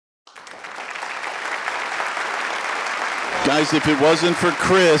Guys, if it wasn't for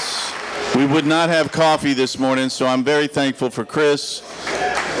Chris, we would not have coffee this morning, so I'm very thankful for Chris.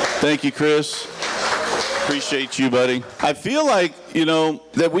 Thank you, Chris. Appreciate you, buddy. I feel like,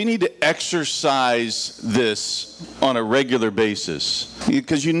 that we need to exercise this on a regular basis,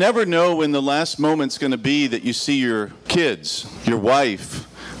 because you never know when the last moment's going to be that you see your kids, your wife,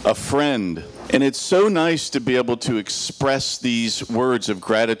 a friend. And it's so nice to be able to express these words of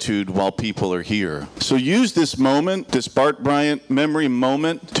gratitude while people are here. So use this moment, this Bart Bryant memory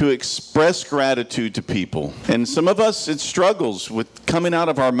moment, to express gratitude to people. And some of us, it struggles with coming out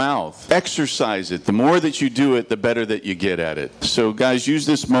of our mouth. Exercise it. The more that you do it, the better that you get at it. So guys, use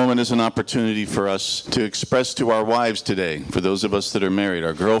this moment as an opportunity for us to express to our wives today, for those of us that are married,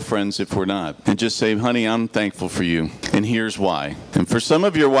 our girlfriends if we're not, and just say, honey, I'm thankful for you, and here's why. And for some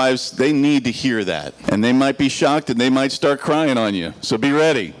of your wives, they need to hear that. And they might be shocked and they might start crying on you. So be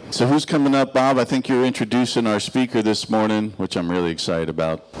ready. So who's coming up, Bob? I think you're introducing our speaker this morning, which I'm really excited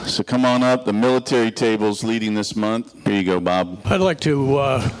about. So come on up. The military table's leading this month. Here you go, Bob. I'd like to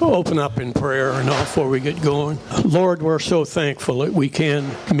open up in prayer and all before we get going. Lord, we're so thankful that we can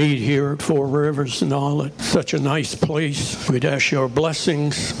meet here at Four Rivers and all. It's such a nice place. We'd ask your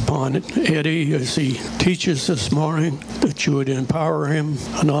blessings upon Eddie as he teaches this morning, that you would empower him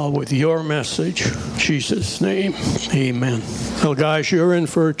and all with your message. In Jesus' name, amen. Well, guys, you're in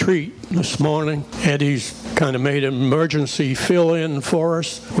for a treat this morning. Eddie's kind of made an emergency fill-in for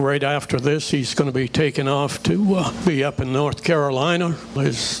us. Right after this, he's going to be taken off to be up in North Carolina.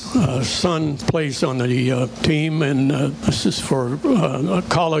 His son plays on the team, and this is for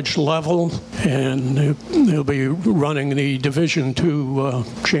college level, and he'll be running the Division II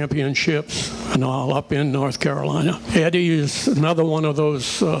championships and all up in North Carolina. Eddie is another one of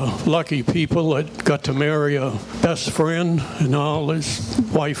those lucky people that got to marry a best friend and all, his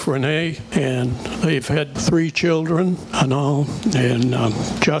wife Renee, and they've had 3 children and all, and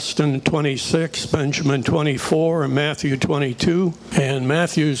Justin 26, Benjamin 24, and Matthew 22. And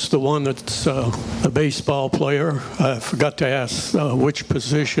Matthew's the one that's the baseball player. I forgot to ask which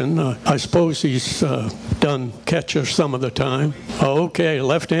position. I suppose he's done catcher some of the time. Okay,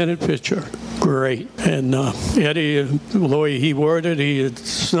 left-handed pitcher. Great. And Eddie, the way he worded, he had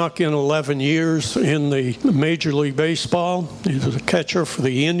snuck in 11 years in the Major League Baseball. He was a catcher for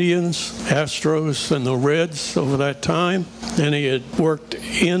the Indians, Astros, and the Reds over that time. Then he had worked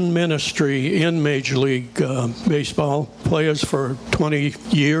in ministry in Major League Baseball players for 20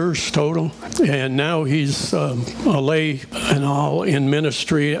 years total. And now he's a lay and all in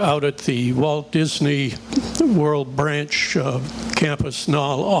ministry out at the Walt Disney World Branch campus and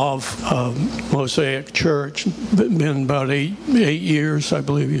all of Mosaic Church. Been about eight years, I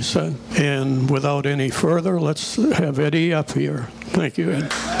believe you said. And without any further, let's have Eddie up here. Thank you,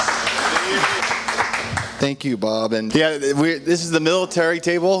 Ed. Thank you, Bob. And yeah, this is the military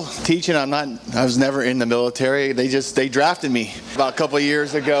table teaching. I was never in the military. They drafted me about a couple of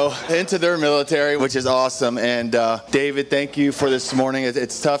years ago into their military, which is awesome. And David, thank you for this morning.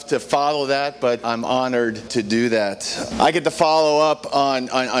 It's tough to follow that, but I'm honored to do that. I get to follow up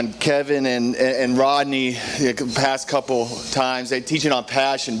on Kevin and Rodney the past couple times. They teaching on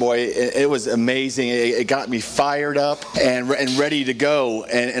passion. Boy, it was amazing. It got me fired up and ready to go.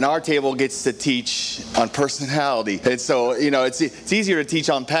 And our table gets to teach on personality. And so, it's easier to teach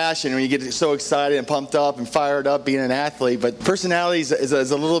on passion when you get so excited and pumped up and fired up being an athlete, but personality is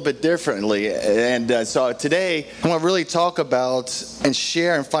a little bit differently. And so today, I want to really talk about and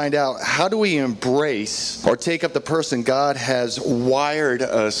share and find out, how do we embrace or take up the person God has wired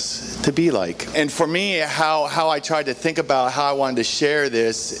us to be like? And for me, how I tried to think about how I wanted to share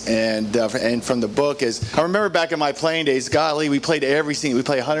this and from the book is, I remember back in my playing days, golly, we play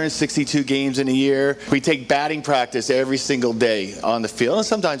 162 games in a year. We take batting practice every single day on the field. And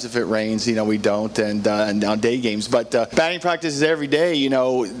sometimes if it rains, we don't, and on day games. But batting practice is every day. You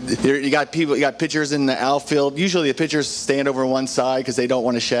got pitchers in the outfield. Usually the pitchers stand over one side because they don't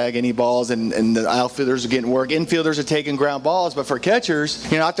want to shag any balls, and the outfielders are getting work. Infielders are taking ground balls. But for catchers,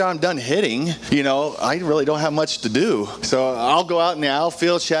 after I'm done hitting, I really don't have much to do. So I'll go out in the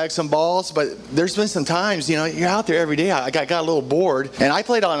outfield, shag some balls. But there's been some times, you're out there every day. I got a little bored, and I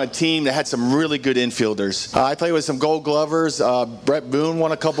played on a team that had some really good infielders. I played with some Gold Glovers. Brett Boone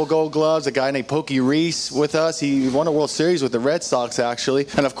won a couple Gold Gloves. A guy named Pokey Reese with us. He won a World Series with the Red Sox, actually.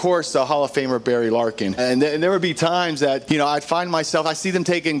 And, of course, Hall of Famer Barry Larkin. And there would be times that, I'd find myself, I see them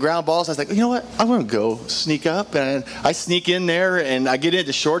taking ground balls. I was like, you know what? I'm going to go sneak up. And I sneak in there, and I get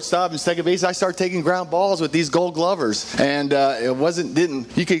into shortstop and second base. I start taking ground balls with these Gold Glovers. And it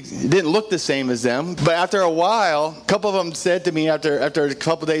didn't look the same as them. But after a while, a couple of them said to me after a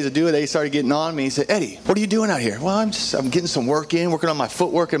couple of days of doing it, they started getting on me. He said, Eddie, Eddie, what are you doing out here? Well, I'm getting some work in, working on my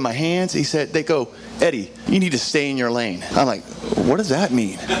footwork and my hands. They go, Eddie, you need to stay in your lane. I'm like, what does that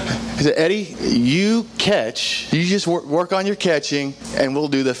mean? He said, Eddie, you catch, you just work on your catching, and we'll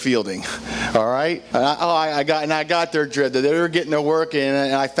do the fielding. All right? I got their drift. They were getting their work in,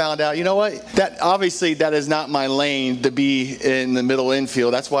 and I found out, you know what? That is not my lane to be in the middle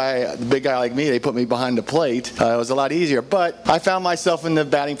infield. That's why the big guy like me, they put me behind the plate. It was a lot easier. But I found myself in the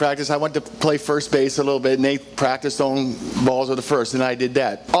batting practice. I went to play first base a little bit, and they practiced on balls with the first, and I did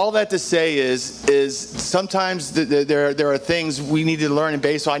that. All that to say is sometimes there are things we need to learn in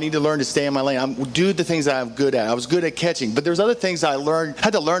baseball. I need to learn to stay in my lane. Do the things that I'm good at. I was good at catching, but there's other things I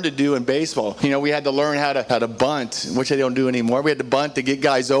had to learn to do in baseball. We had to learn how to bunt, which I don't do anymore. We had to bunt to get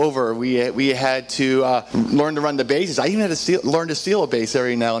guys over. We had to learn to run the bases. I even had to learn to steal a base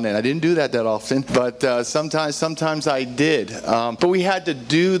every now and then. I didn't do that often, but sometimes I did. But we had to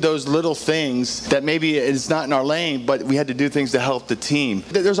do those little things that maybe it's not in our lane, but we had to do things to help the team.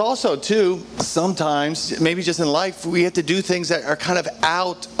 There's also, too, sometimes, maybe just in life, we have to do things that are kind of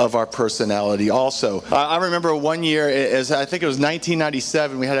out of our personality also. I remember one year, I think it was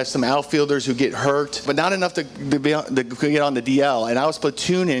 1997, we had some outfielders who get hurt, but not enough to get on the DL. And I was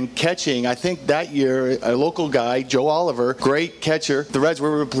platooning, catching. I think that year, a local guy, Joe Oliver, great catcher. The Reds, we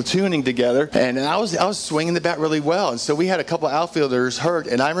were platooning together, and I was swinging the bat really well. And so we had a couple outfielders hurt,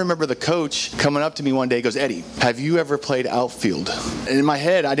 and I remember the coach coming up to me one day, goes, Eddie, have you ever played outfield? And in my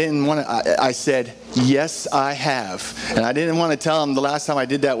head, I said, yes, I have. And I didn't want to tell him the last time I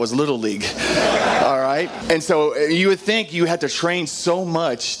did that was Little League. All right? And so you would think you had to train so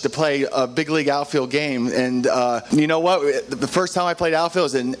much to play a big league outfield game. And you know what? The first time I played outfield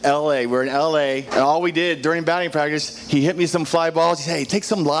was in L.A. We're in L.A. And all we did during batting practice, he hit me some fly balls. He said, hey, take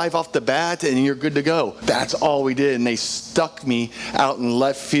some live off the bat and you're good to go. That's all we did. And they stuck me out in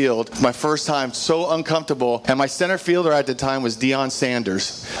left field. My first time, so uncomfortable. And my center fielder at the time was Deion Sanders.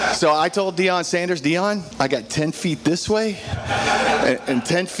 So I told Deion Sanders, Deion, I got 10 feet this way and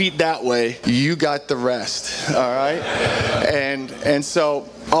 10 feet that way. You got the rest. All right? And so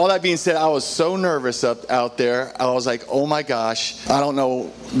all that being said, I was so nervous out there. I was like, oh my gosh, I don't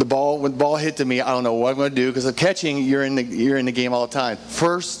know. When the ball hit to me, I don't know what I'm going to do, because of catching, you're in the game all the time.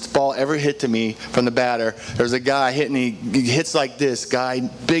 First ball ever hit to me from the batter, there's a guy hitting, he hits like this guy,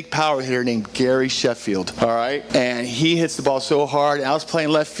 big power hitter named Gary Sheffield. All right, and he hits the ball so hard. And I was playing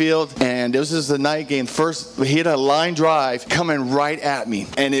left field, and this was a night game. First, he hit a line drive coming right at me,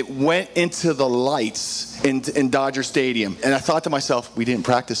 and it went into the lights in Dodger Stadium. And I thought to myself, we didn't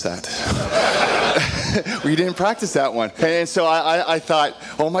practice that. We didn't practice that one. And so I thought,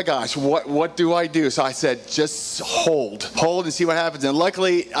 oh my gosh, what do I do? So I said, just hold and see what happens. And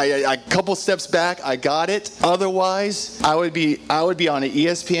luckily, a couple steps back, I got it. Otherwise, I would be on an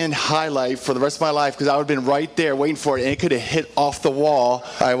ESPN highlight for the rest of my life, because I would have been right there waiting for it, and it could have hit off the wall.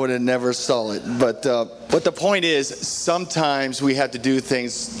 I would have never saw it. But the point is, sometimes we have to do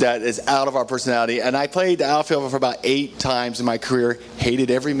things that is out of our personality. And I played the outfield for about 8 times in my career.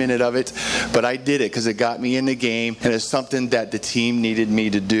 Hated every minute of it, but I did it because it got me in the game, and it's something that the team needed me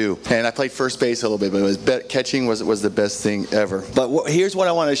to do. And I played first base a little bit, but catching was the best thing ever. But here's what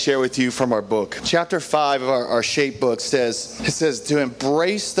I want to share with you from our book. Chapter 5 of our Shape book says to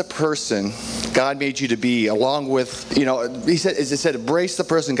embrace the person God made you to be, along with, it said, embrace the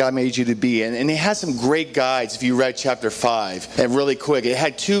person God made you to be. And it has some great guides if you read chapter 5. And really quick, it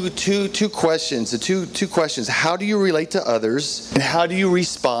had two questions. The two questions: how do you relate to others, and how do you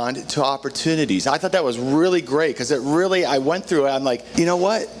respond to opportunities? I thought that was really great, because I went through it. I'm like, you know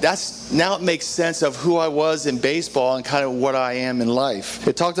what? Now it makes sense of who I was in baseball and kind of what I am in life.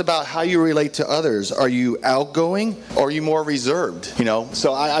 It talked about how you relate to others. Are you outgoing, or are you more reserved?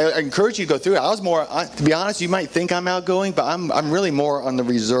 So I encourage you to go through it. I was more, to be honest, you might think I'm outgoing, but I'm really more on the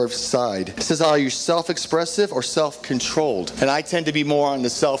reserved side. It says, are you self-expressive or self-controlled? And I tend to be more on the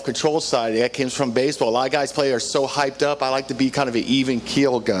self-controlled side. That comes from baseball. A lot of guys are so hyped up. I like to be kind of an even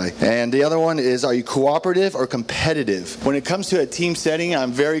keel guy. And the other one is, are you cooperative or competitive? When it comes to a team setting,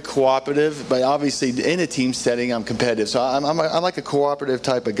 I'm very cooperative, but obviously in a team setting, I'm competitive. So I'm like a cooperative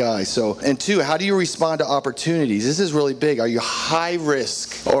type of guy. So, and 2, how do you respond to opportunities? This is really big. Are you high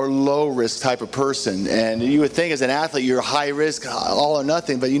risk or low risk type of person? And you would think as an athlete, you're high risk, all or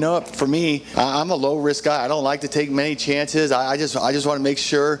nothing. But you know what? For me, I'm a low risk guy. I don't like to take many chances. I just want to make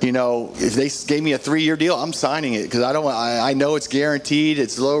sure, if they gave me a 3-year deal, I'm signing it, because I know it's guaranteed.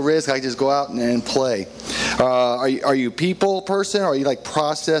 It's low risk. I just go out and play. Are you a people person, or are you like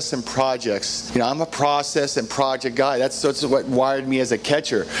process and projects? I'm a process and project guy. That's what wired me as a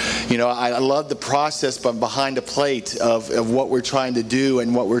catcher. I love the process, but behind the plate of what we're trying to do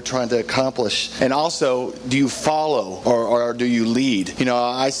and what we're trying to accomplish. And also, do you follow or do you lead?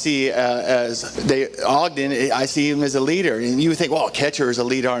 I see Ogden, I see him as a leader, and you would think, well, a catcher is a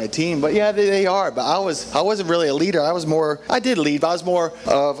leader on a team, but yeah, they are. But I wasn't really a leader. I did lead, but I was more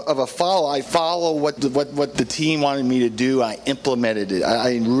of a follow. I follow what the team wanted me to do. I implemented it.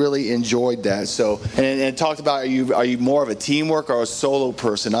 I really enjoyed that. So, and it talked about, are you more of a teamwork or a solo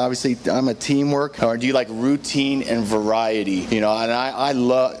person? Obviously, I'm a teamwork. Or do you like routine and variety? And I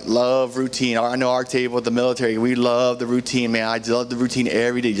love routine. I know our table at the military, we love the routine, man. I love the routine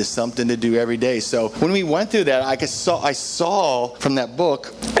every day, just something to do every day. So when we went through that, I saw from that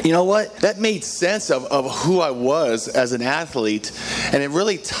book, you know what? That made sense of who I was as an athlete, and it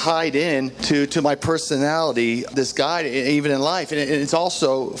really tied in to my personality, this guy, even in life. And it's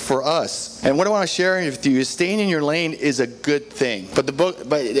also for us. And what I want to share with you is staying in your lane is a good thing. But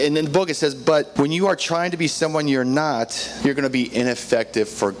in the book it says, but when you are trying to be someone you're not, you're going to be ineffective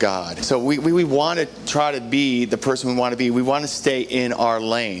for God. So we want to try to be the person we want to be. We want to stay in our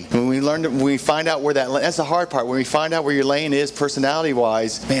lane. When we find out where that's the hard part. When we find out where your lane is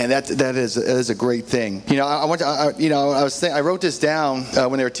personality-wise, man, that is a great thing. I wrote this down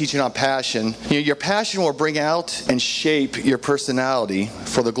when they were teaching on passion. Your passion will bring out and shape your personality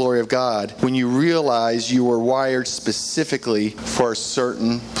for the glory of God when you realize you were wired specifically for a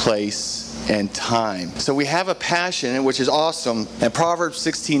certain place and time. So we have a passion, which is awesome, and Proverbs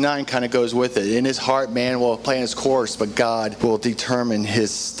 16:9 kind of goes with it. In his heart, man will plan his course, but God will determine his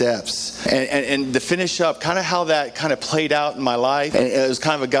steps. And to finish up, kind of how that kind of played out in my life, and it was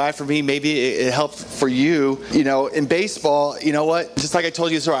kind of a guide for me. Maybe it helped for you. In baseball, you know what? Just like I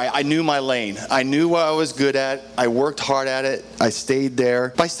told you, I knew my lane. I knew what I was good at. I worked hard at it. I stayed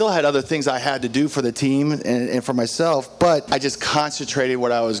there. But I still had other things I had to do for the team and for myself, but I just concentrated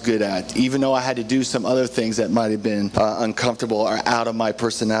what I was good at, even though I had to do some other things that might have been uncomfortable or out of my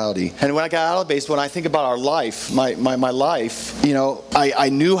personality. And when I got out of baseball, when I think about our life, my life, I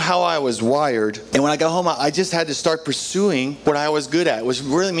knew how I was wired. And when I got home, I just had to start pursuing what I was good at, which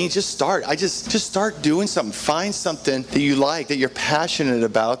really means just start. Just start doing something. Find something that you like, that you're passionate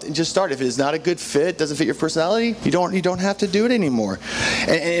about, and just start. If it's not a good fit, doesn't fit your personality, you don't have to do it anymore.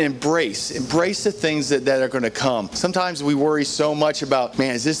 And embrace the things that are going to come. Sometimes we worry so much about,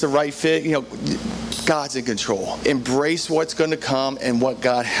 man, is this the right fit? God's in control. Embrace what's going to come and what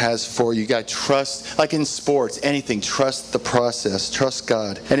God has for you. You got to trust, like in sports, anything, trust the process, trust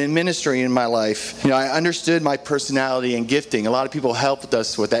God. And in ministry in my life, I understood my personality and gifting. A lot of people helped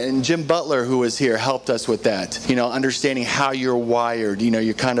us with that. And Jim Butler, who was here, helped us with that. Understanding how you're wired,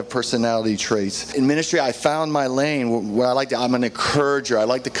 your kind of personality traits. In ministry, I found my lane where I'm an encourager. I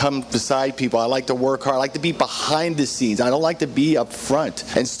like to come beside people. I like to work hard. I like to be behind the scenes. I don't like to be up front.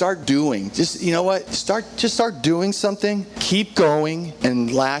 And start doing. Just, start doing something. Keep going.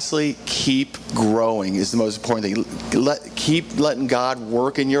 And lastly, keep growing is the most important thing. Keep letting God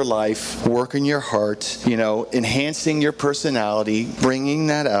work in your life, work in your heart, enhancing your personality, bringing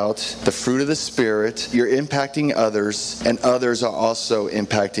that out, the fruit of the Spirit. You're impacting others, and others are also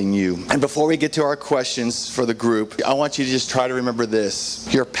impacting you. And before we get to our questions for the group, I want you to just try to remember this.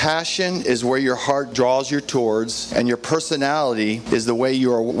 Your passion is where your heart draws you towards, and your personality is the way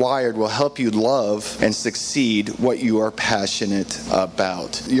you are wired will help you love and succeed what you are passionate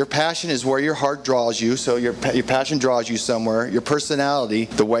about. Your passion is where your heart draws you, so your passion draws you somewhere. Your personality,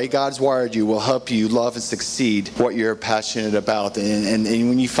 the way God's wired you, will help you love and succeed what you're passionate about. And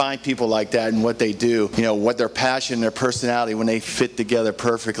when you find people like that and what they do, what their passion, their personality, when they fit together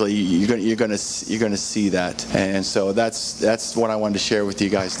perfectly, you're going to see that. And so that's what I wanted to share with you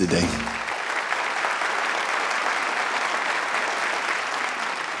guys today.